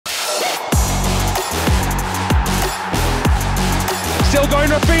still going,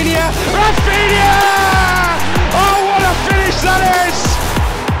 Rafinha! Rafinha! Oh, what a finish that is!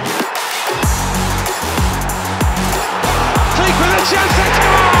 Click with a chance to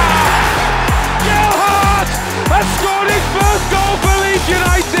score! Gelhardt has scored his first goal for Leeds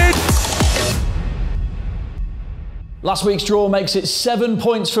United! Last week's draw makes it 7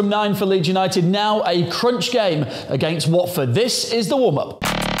 points from 9 for Leeds United. Now a crunch game against Watford. This is the warm-up.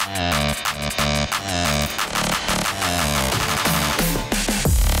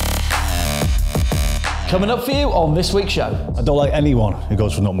 Coming up for you on this week's show. I don't like anyone who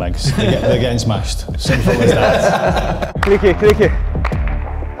goes for nutmegs. They're getting smashed. Simple as that. Clicky, clicky.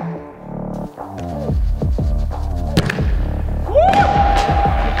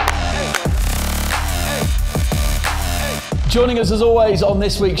 Joining us as always on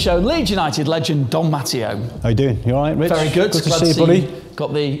this week's show, Leeds United legend Dom Matteo. How you doing? You all right, Rich? Very good. Good to see you, buddy.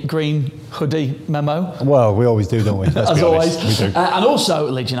 Got the green hoodie memo. Well, we always do, don't we? As always. We do. And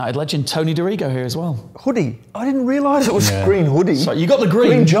also Leeds United legend Tony Dorigo here as well. Hoodie? I didn't realise it was green hoodie. So you got the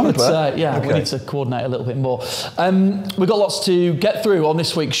green jumper. But, yeah, okay. We need to coordinate a little bit more. We've got lots to get through on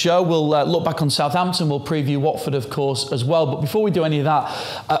this week's show. We'll look back on Southampton. We'll preview Watford, of course, as well. But before we do any of that,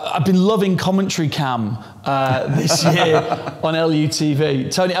 I've been loving commentary cam this year on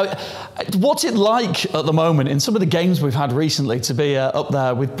LUTV. Tony, what's it like at the moment in some of the games we've had recently to be up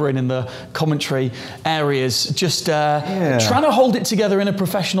there with Bryn in the commentary areas, just trying to hold it together in a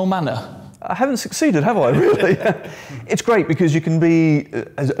professional manner? I haven't succeeded, have I, really? It's great because you can be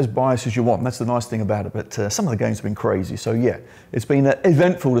as biased as you want. That's the nice thing about it. But some of the games have been crazy. So, yeah, it's been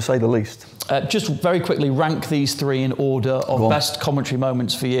eventful to say the least. Just very quickly, rank these three in order of best commentary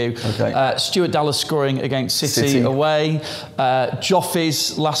moments for you. Okay. Stuart Dallas scoring against City away,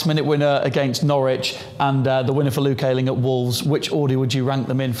 Joffy's last-minute winner against Norwich, and the winner for Luke Ayling at Wolves. Which order would you rank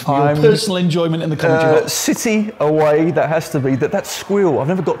them in for your personal enjoyment in the commentary box? City away, that has to be. That squeal, I've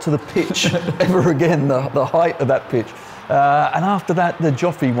never got to the pitch ever again, the height of that pitch. And after that, the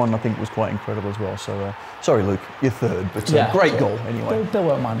Joffy one, I think, was quite incredible as well. So, sorry, Luke, you're third, but great goal anyway. They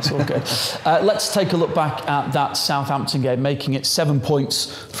won't mind, it's all good. Let's take a look back at that Southampton game, making it 7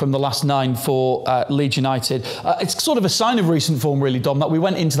 points from the last 9 for Leeds United. It's sort of a sign of recent form, really, Dom, that we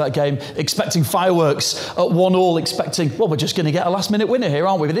went into that game expecting fireworks at 1-1, expecting, well, we're just going to get a last-minute winner here,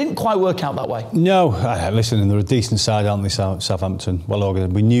 aren't we? But it didn't quite work out that way. No, listen, they're a decent side, aren't they, Southampton? Well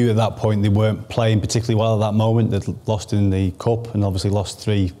organised. We knew at that point they weren't playing particularly well at that moment. They'd lost in the Cup and obviously lost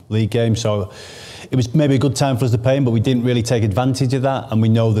 3 league games, so it was maybe a good time for us to pay him, but we didn't really take advantage of that. And we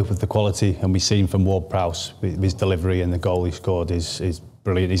know that with the quality, and we've seen from Ward-Prowse, his delivery and the goal he scored is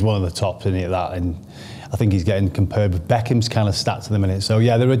brilliant. He's one of the tops in it, that, and I think he's getting compared with Beckham's kind of stats at the minute. So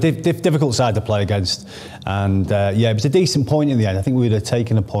yeah, they're a difficult side to play against, and it was a decent point in the end. I think we would have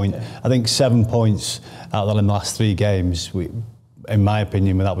taken a point. I think 7 points out of the last 3 games. In my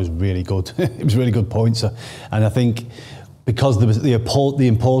opinion, that was really good. It was really good points, and I think because there was the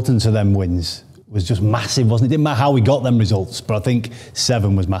importance of them wins was just massive, wasn't it? It didn't matter how we got them results, but I think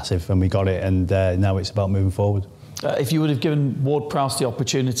 7 was massive and we got it, and now it's about moving forward. If you would have given Ward-Prowse the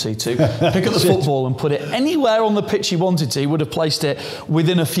opportunity to pick up the football and put it anywhere on the pitch he wanted to, he would have placed it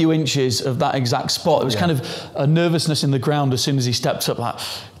within a few inches of that exact spot. It was kind of a nervousness in the ground as soon as he stepped up. Like,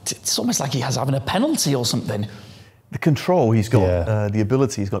 it's almost like he has having a penalty or something. The control he's got, the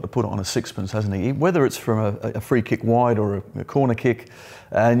ability he's got to put it on a sixpence, hasn't he? Whether it's from a free kick wide or a corner kick.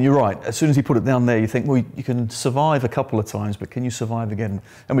 And you're right, as soon as he put it down there, you think, well, you can survive a couple of times, but can you survive again?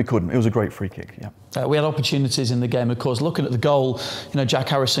 And we couldn't. It was a great free kick, we had opportunities in the game, of course. Looking at the goal, Jack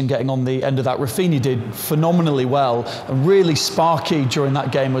Harrison getting on the end of that. Rafinha did phenomenally well and really sparky during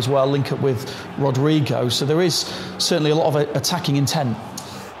that game as well, link up with Rodrigo. So there is certainly a lot of attacking intent.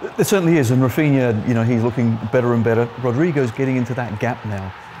 There certainly is, and Rafinha, he's looking better and better. Rodrigo's getting into that gap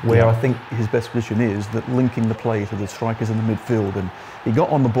now, where I think his best position is that linking the play to the strikers in the midfield, and he got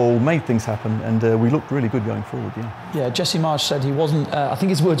on the ball, made things happen, and we looked really good going forward. Yeah, Jesse Marsh said he wasn't. I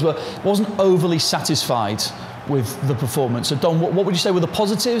think his words were, wasn't overly satisfied with the performance. So, Don, what would you say were the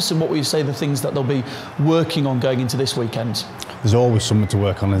positives, and what would you say the things that they'll be working on going into this weekend? There's always something to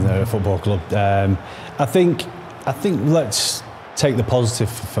work on in a football club. I think let's take the positive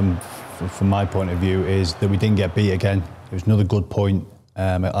from my point of view is that we didn't get beat again. It was another good point,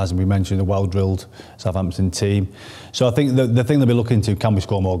 as we mentioned, a well-drilled Southampton team. So I think the thing they'll be looking to, can we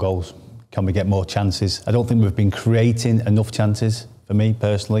score more goals? Can we get more chances? I don't think we've been creating enough chances, for me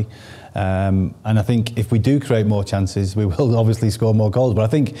personally. And I think if we do create more chances, we will obviously score more goals. But I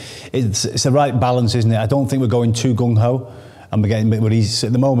think it's the right balance, isn't it? I don't think we're going too gung-ho. and but he's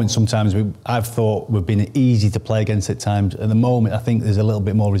at the moment. Sometimes I've thought we've been easy to play against at times. At the moment, I think there's a little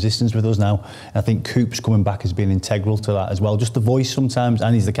bit more resistance with us now. And I think Coop's coming back has been integral to that as well. Just the voice sometimes,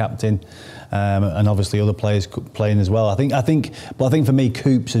 and he's the captain, and obviously other players playing as well. I think for me,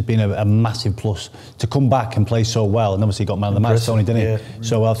 Coops has been a massive plus to come back and play so well. And obviously he got man of the match, Tony, didn't he? Yeah.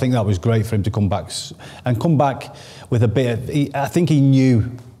 So I think that was great for him to come back with a bit of. I think he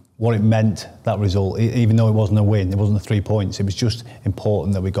knew what it meant, that result, even though it wasn't a win, it wasn't the 3 points. It was just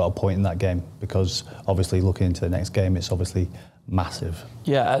important that we got a point in that game, because obviously looking into the next game, it's obviously massive.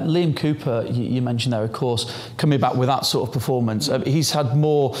 Yeah, Liam Cooper, you mentioned there, of course, coming back with that sort of performance. He's had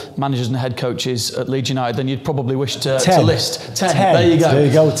more managers and head coaches at Leeds United than you'd probably wish to list. 10. There you go. There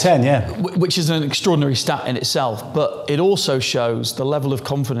you go, 10, yeah. Which is an extraordinary stat in itself, but it also shows the level of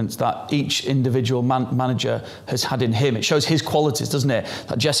confidence that each individual manager has had in him. It shows his qualities, doesn't it?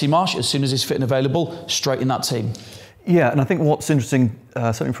 That Jesse Marsch, as soon as he's fit and available, straight in that team. Yeah, and I think what's interesting,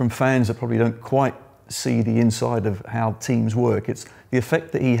 something from fans that probably don't quite see the inside of how teams work, it's the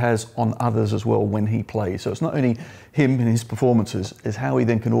effect that he has on others as well when he plays. So it's not only him and his performances, it's how he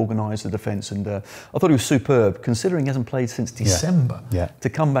then can organise the defence. And I thought he was superb, considering he hasn't played since December. Yeah. To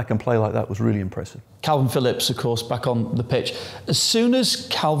come back and play like that was really impressive. Calvin Phillips, of course, back on the pitch. As soon as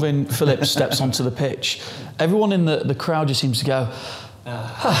Calvin Phillips steps onto the pitch, everyone in the crowd just seems to go,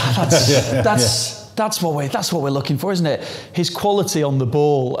 that's what we're looking for, isn't it? His quality on the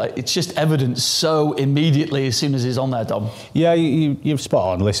ball, it's just evident so immediately as soon as he's on there, Dom. Yeah, you're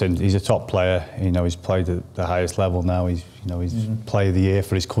spot on. Listen, he's a top player. He's played at the highest level now. He's player of the year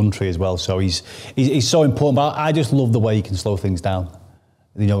for his country as well. So he's so important. But I just love the way he can slow things down.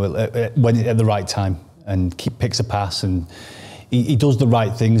 When at the right time, and picks a pass, and he does the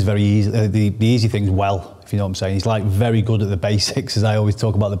right things very easily, the easy things well. You know what I'm saying? He's like very good at the basics, as I always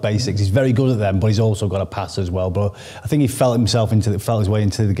talk about the basics. He's very good at them, but he's also got a pass as well. But I think he felt his way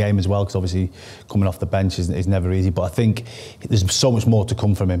into the game as well, because obviously coming off the bench is never easy. But I think there's so much more to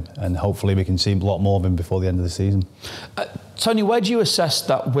come from him, and hopefully we can see a lot more of him before the end of the season. Tony, where do you assess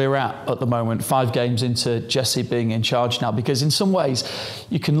that we're at the moment, 5 games into Jesse being in charge now? Because in some ways,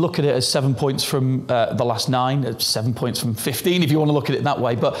 you can look at it as 7 points from the last 9, 7 points from 15, if you want to look at it that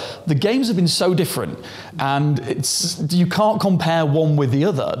way. But the games have been so different, and you can't compare one with the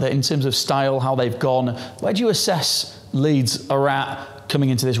other in terms of style, how they've gone. Where do you assess Leeds are at coming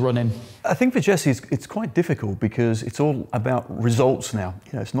into this run-in? I think for Jesse, it's quite difficult, because it's all about results now.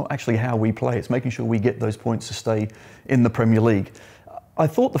 It's not actually how we play. It's making sure we get those points to stay in the Premier League. I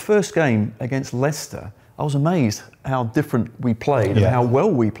thought the first game against Leicester, I was amazed how different we played and how well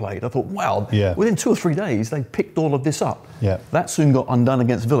we played. I thought, wow, within 2 or 3 days, they picked all of this up. Yeah. That soon got undone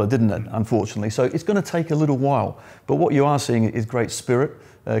against Villa, didn't it, unfortunately? So it's going to take a little while. But what you are seeing is great spirit,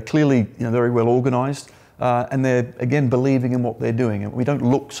 clearly very well organised. And they're, again, believing in what they're doing. And we don't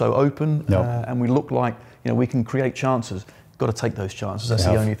look so open, and we look like we can create chances. Got to take those chances, that's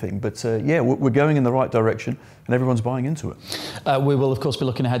the only thing. But we're going in the right direction, and everyone's buying into it. We will, of course, be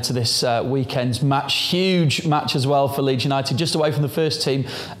looking ahead to this weekend's match. Huge match as well for Leeds United, just away from the first team.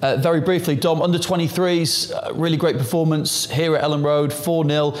 Very briefly, Dom, under 23s, really great performance here at Ellen Road,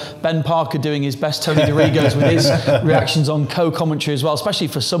 4-0. Ben Parker doing his best, Tony Dorigo's with his reactions on co-commentary as well, especially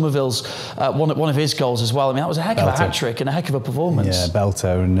for Somerville's, one of his goals as well. I mean, that was a heck of a hat-trick and a heck of a performance. Yeah,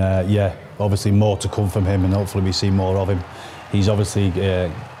 belter, and obviously more to come from him, and hopefully we see more of him. He's obviously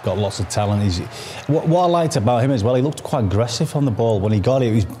got lots of talent. What I liked about him as well, he looked quite aggressive on the ball. When he got it,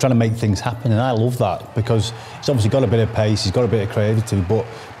 he was trying to make things happen, and I love that, because he's obviously got a bit of pace, he's got a bit of creativity, but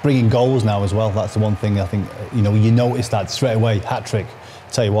bringing goals now as well, that's the one thing I think, you notice that straight away, hat-trick.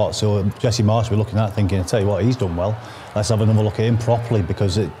 Tell you what, so Jesse Marsch, we're looking at thinking, I tell you what, he's done well. Let's have another look at him properly,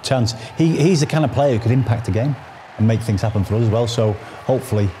 because he's the kind of player who could impact a game and make things happen for us as well. So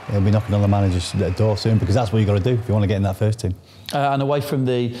hopefully he'll be knocking on the manager's door soon, because that's what you've got to do if you want to get in that first team. And away from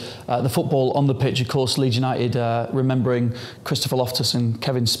the football on the pitch, of course, Leeds United remembering Christopher Loftus and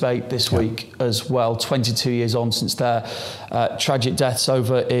Kevin Spate this week as well. 22 years on since their tragic deaths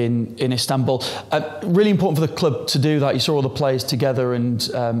over in Istanbul. Really important for the club to do that. You saw all the players together and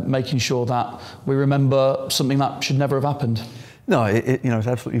making sure that we remember something that should never have happened. No, it's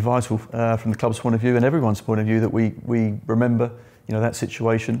absolutely vital from the club's point of view and everyone's point of view that we remember that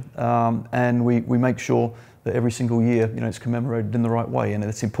situation, and we make sure that every single year, it's commemorated in the right way, and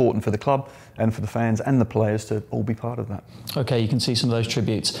it's important for the club and for the fans and the players to all be part of that. Okay, you can see some of those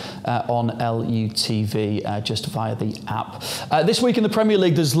tributes on LUTV just via the app. This week in the Premier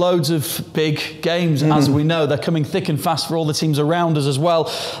League, there's loads of big games, as we know. They're coming thick and fast for all the teams around us as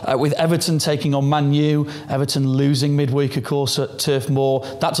well, with Everton taking on Man U, Everton losing midweek, of course, at Turf Moor.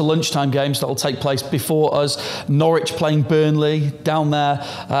 That's a lunchtime game, so that'll take place before us. Norwich playing Burnley down there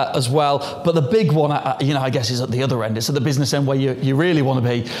as well. But the big one, I guess, is at the other end. It's at the business end where you really want to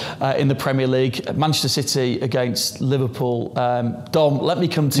be in the Premier League. Manchester City against Liverpool. Dom, let me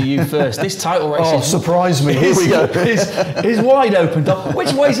come to you first. This title race surprise me. Here we go. is wide open, Dom.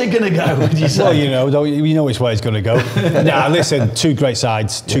 Which way is it going to go, would you say? Well, you know which way it's going to go. Now, listen, two great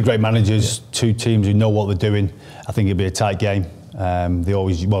sides, two great managers, two teams who know what they're doing. I think it'll be a tight game. They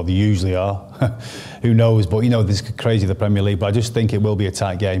usually are. Who knows? But this is crazy, the Premier League. But I just think it will be a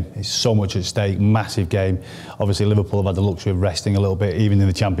tight game. It's so much at stake, massive game. Obviously, Liverpool have had the luxury of resting a little bit, even in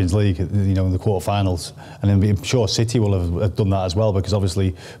the Champions League, in the quarterfinals. And I'm sure City will have done that as well, because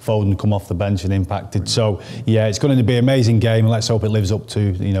obviously Foden come off the bench and impacted. So yeah, it's going to be an amazing game, and let's hope it lives up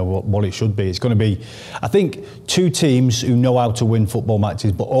to what it should be. It's going to be, I think, two teams who know how to win football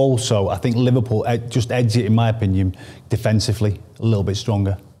matches, but also I think Liverpool just edge it, in my opinion, defensively a little bit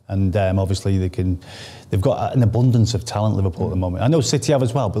stronger. And obviously they've got an abundance of talent, Liverpool, at the moment. I know City have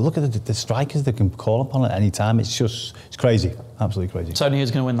as well, but look at the strikers they can call upon at any time. It's crazy, absolutely crazy. Tony,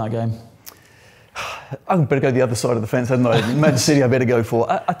 who's going to win that game? I better go the other side of the fence, hadn't I? Man City I better go for.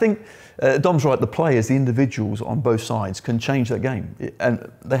 I think Dom's right, the players, the individuals on both sides can change that game.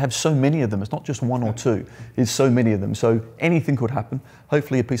 And they have so many of them. It's not just one or two. It's so many of them. So anything could happen.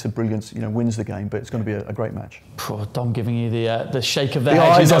 Hopefully a piece of brilliance wins the game, but it's going to be a great match. Poor Dom giving you the shake of the head.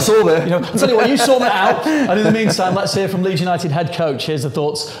 eyes. I saw there. I'll tell you what, you sort that out. And in the meantime, let's hear from Leeds United head coach. Here's the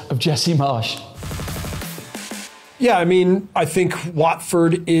thoughts of Jesse Marsh. Yeah, I think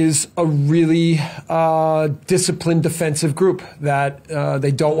Watford is a really disciplined defensive group that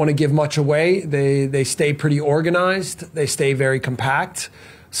they don't want to give much away. They stay pretty organized. They stay very compact,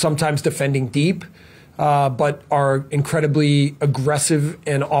 sometimes defending deep, but are incredibly aggressive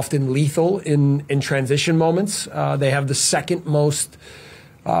and often lethal in transition moments. They have the second most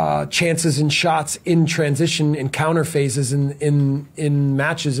chances and shots in transition in counter phases in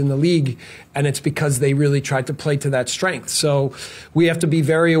matches in the league, and it's because they really tried to play to that strength. So we have to be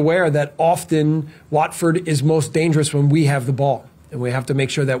very aware that often Watford is most dangerous when we have the ball, and we have to make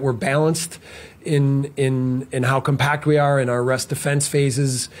sure that we're balanced in how compact we are in our rest defense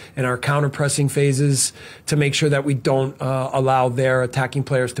phases and our counter pressing phases, to make sure that we don't allow their attacking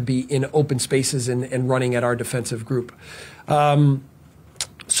players to be in open spaces and running at our defensive group.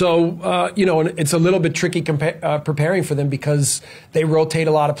 So, it's a little bit tricky preparing for them because they rotate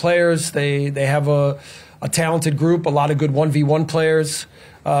a lot of players. They have a talented group, a lot of good 1v1 players.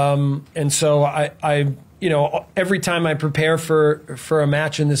 And so I every time I prepare for a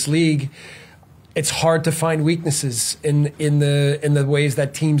match in this league, it's hard to find weaknesses in the ways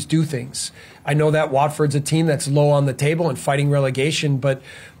that teams do things. I know that Watford's a team that's low on the table and fighting relegation, but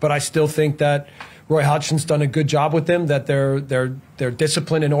I still think that Roy Hodgson's done a good job with them, that they're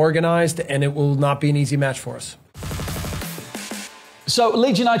disciplined and organized, and it will not be an easy match for us. So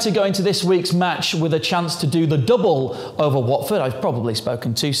Leeds United go into this week's match with a chance to do the double over Watford. I've probably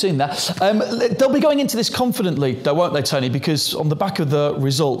spoken too soon there. They'll be going into this confidently, though, won't they, Tony? Because on the back of the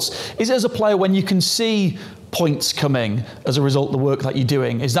results, is it as a player when you can see points coming as a result of the work that you're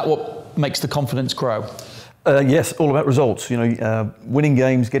doing, is that what makes the confidence grow? Yes, all about results. Winning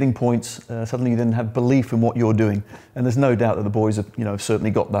games, getting points. Suddenly, you then have belief in what you're doing, and there's no doubt that the boys have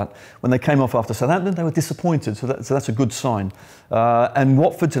certainly got that. When they came off after Southampton, they were disappointed, so that's a good sign. And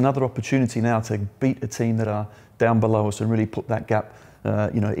Watford's another opportunity now to beat a team that are down below us and really put that gap,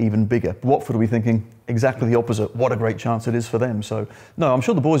 even bigger. Watford will be thinking exactly the opposite. What a great chance it is for them. So, no, I'm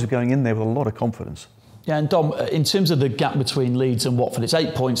sure the boys are going in there with a lot of confidence. Yeah, and Dom, in terms of the gap between Leeds and Watford, it's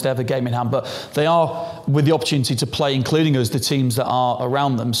 8 points, they have a game in hand, but they are with the opportunity to play, including us, the teams that are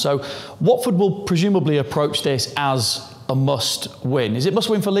around them. So Watford will presumably approach this as a must-win. Is it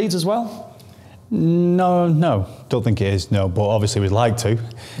must-win for Leeds as well? No, don't think it is. No, but obviously we'd like to.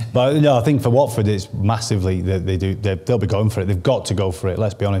 But no, I think for Watford it's massively they'll be going for it. They've got to go for it.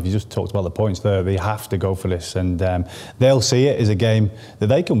 Let's be honest. You just talked about the points there. They have to go for this, and they'll see it as a game that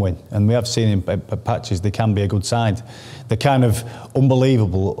they can win. And we have seen in patches they can be a good side. They're kind of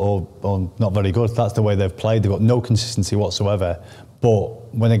unbelievable or not very good. That's the way they've played. They've got no consistency whatsoever.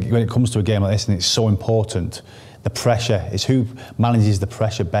 But when it comes to a game like this, and it's so important. The pressure is who manages the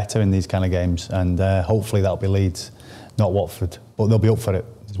pressure better in these kind of games, and hopefully that'll be Leeds, not Watford. But they'll be up for it.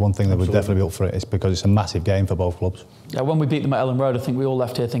 there's one thing that would definitely be up for it. It's because it's a massive game for both clubs. Yeah, when we beat them at Ellen Road, I think we all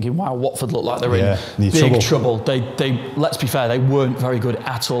left here thinking, wow, Watford look like they're in big trouble. They let's be fair, they weren't very good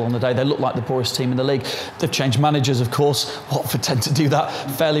at all on the day. They looked like the poorest team in the league. They've changed managers, of course. Watford tend to do that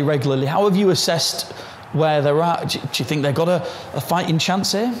fairly regularly. How have you assessed where they're at? Do you think they've got a fighting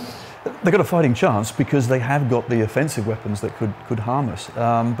chance here? They've got a fighting chance because they have got the offensive weapons that could harm us.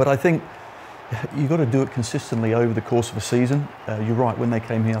 But I think you've got to do it consistently over the course of a season. You're right, when they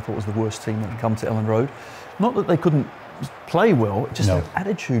came here, I thought it was the worst team that had come to Ellen Road. Not that they couldn't play well, just their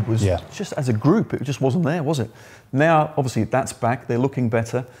attitude was just as a group, it just wasn't there, was it? Now, obviously, that's back, they're looking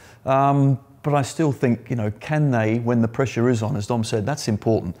better. But I still think, can they, when the pressure is on, as Dom said, that's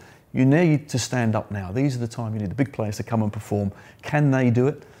important. You need to stand up now. These are the time you need the big players to come and perform. Can they do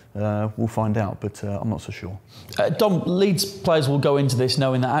it? We'll find out, but I'm not so sure. Dom, Leeds players will go into this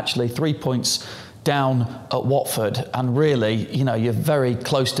knowing that actually 3 points down at Watford, and really, you're very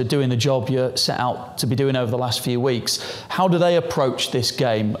close to doing the job you're set out to be doing over the last few weeks. How do they approach this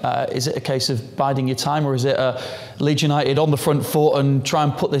game? Is it a case of biding your time, or is it Leeds United on the front foot and try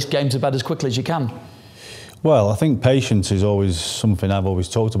and put this game to bed as quickly as you can? Well, I think patience is always something I've always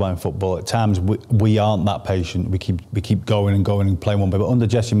talked about in football. At times we aren't that patient. We keep going and going and playing one way. But under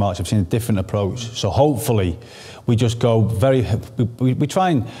Jesse March, I've seen a different approach. So hopefully we just go we try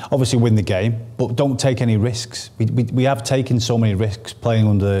and obviously win the game, but don't take any risks. We have taken so many risks playing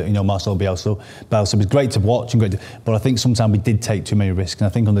under Marcelo Bielsa. It was great to watch but I think sometimes we did take too many risks. And I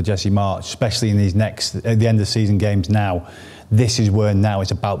think under Jesse March, especially in these at the end of the season games now, this is where now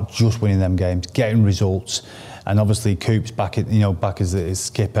it's about just winning them games, getting results, and obviously Coop's back as the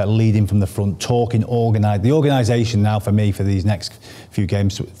skipper, leading from the front, talking, organised. The organisation now for me for these next few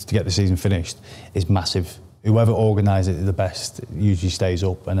games to get the season finished is massive. Whoever organises it the best usually stays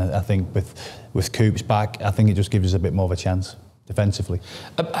up, and I think with Coop's back, I think it just gives us a bit more of a chance defensively.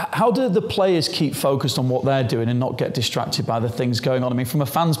 How do the players keep focused on what they're doing and not get distracted by the things going on? I mean, from a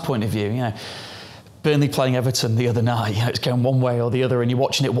fan's point of view, Burnley playing Everton the other night, it's going one way or the other, and you're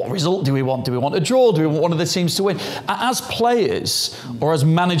watching it. What result do we want? Do we want a draw? Do we want one of the teams to win? As players, or as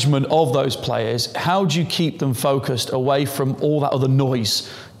management of those players, how do you keep them focused away from all that other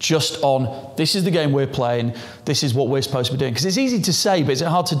noise, just on, this is the game we're playing, this is what we're supposed to be doing? Because it's easy to say, but is it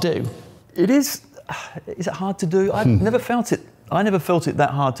hard to do? It is. Is it hard to do? I've never felt it. I never felt it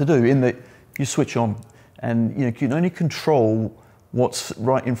that hard to do, in that you switch on and you can only control what's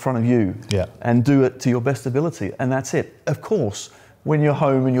right in front of you and do it to your best ability, and that's it. Of course, when you're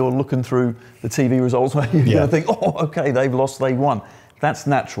home and you're looking through the TV results, you're going to think, oh, okay, they've lost, they won. That's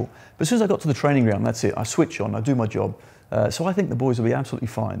natural. But as soon as I got to the training ground, that's it. I switch on, I do my job. So I think the boys will be absolutely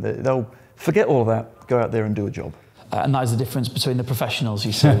fine. They'll forget all of that, go out there and do a job. And that is the difference between the professionals,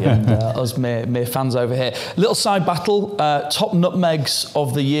 you see, and us mere fans over here. Little side battle, top nutmegs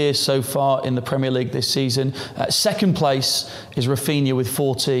of the year so far in the Premier League this season. Second place is Rafinha with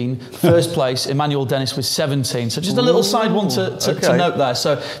 14. First place, Emmanuel Dennis with 17. So just a little side one to note there.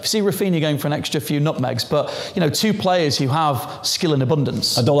 So if you see Rafinha going for an extra few nutmegs, but two players who have skill in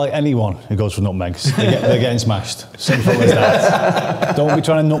abundance. I don't like anyone who goes for nutmegs. They're getting smashed. Simple as that. Don't be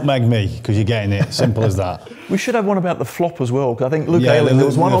trying to nutmeg me because you're getting it. Simple as that. We should have one about the flop as well, because I think Luke Ayling, there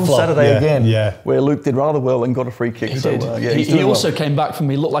was one on Saturday again where Luke did rather well and got a free kick. He also came back from,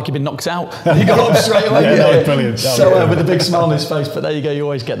 he looked like he'd been knocked out. He got up straight away. That was brilliant. So with a big smile on his face, but there you go, you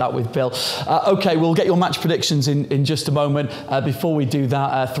always get that with Bill. OK, we'll get your match predictions in just a moment. Before we do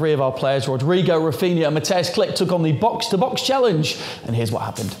that, three of our players, Rodrigo, Rafinha and Matthias Klick, took on the box-to-box challenge, and here's what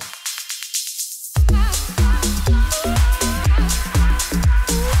happened.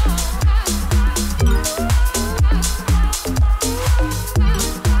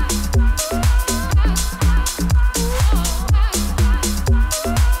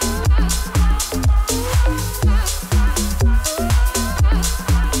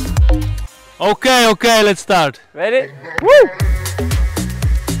 Okay, let's start. Ready? Woo!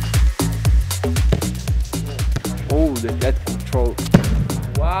 Oh, the head control.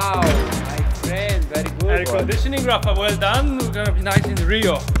 Wow, my friend, very good. Air conditioning, Rafa, well done. We're gonna be nice in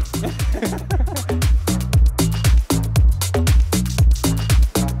Rio.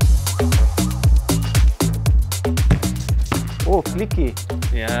 Oh, clicky.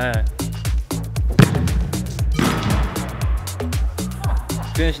 Yeah.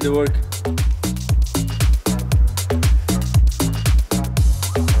 Finish the work.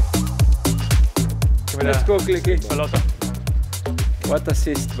 Let's go, clicky. Pelota. What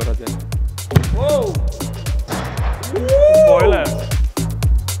assist, brother. Whoa! Spoiler.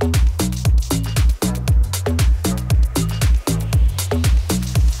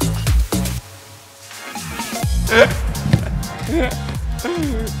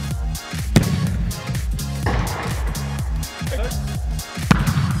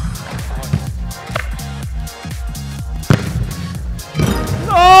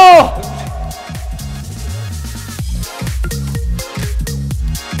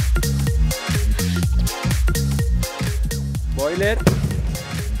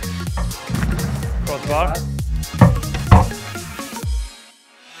 Gott var.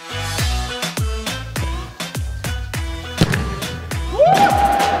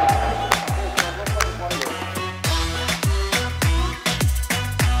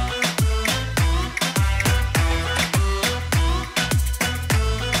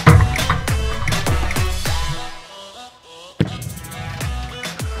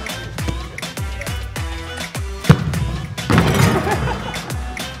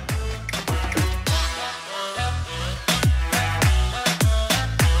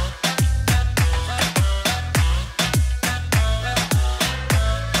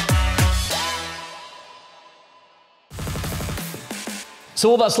 So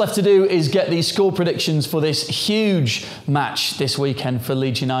all that's left to do is get the score predictions for this huge match this weekend for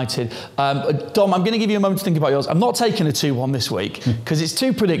Leeds United. Dom, I'm going to give you a moment to think about yours. I'm not taking a 2-1 this week because it's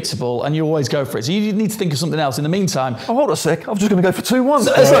too predictable and you always go for it. So you need to think of something else. In the meantime... Oh, hold on a sec. I was just going to go for 2-1.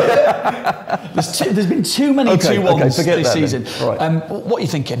 There's been too many 2-1s this season. Right. What are you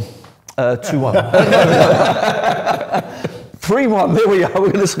thinking? 2-1. 3-1, there we are,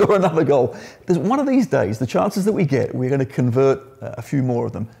 we're going to score another goal. There's one of these days, the chances that we get, we're going to convert a few more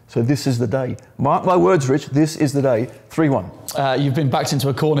of them. So this is the day. Mark my words, Rich, this is the day. 3-1. You've been backed into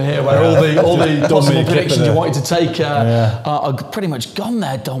a corner here where all the possible predictions you wanted to take are pretty much gone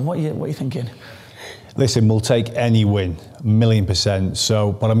there, Dom. What are you thinking? Listen, we'll take any win, 1,000,000%.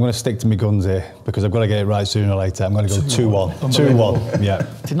 So, but I'm going to stick to my guns here because I've got to get it right sooner or later. I'm going to go 2-1. 2-1. Yeah.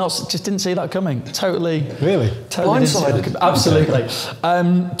 Didn't see that coming. Totally. Really? Totally blindsided. Absolutely.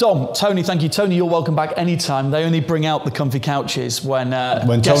 Dom, Tony, thank you. Tony, you're welcome back anytime. They only bring out the comfy couches when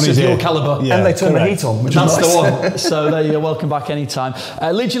guests Tony's of your here. calibre. Yeah, and they turn the heat on, which That's is nice. the one. So there you're welcome back anytime.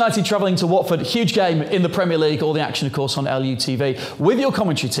 Leeds United travelling to Watford. Huge game in the Premier League. All the action, of course, on LUTV with your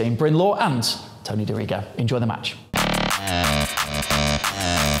commentary team, Bryn Law and Tony Dorigo. Enjoy the match.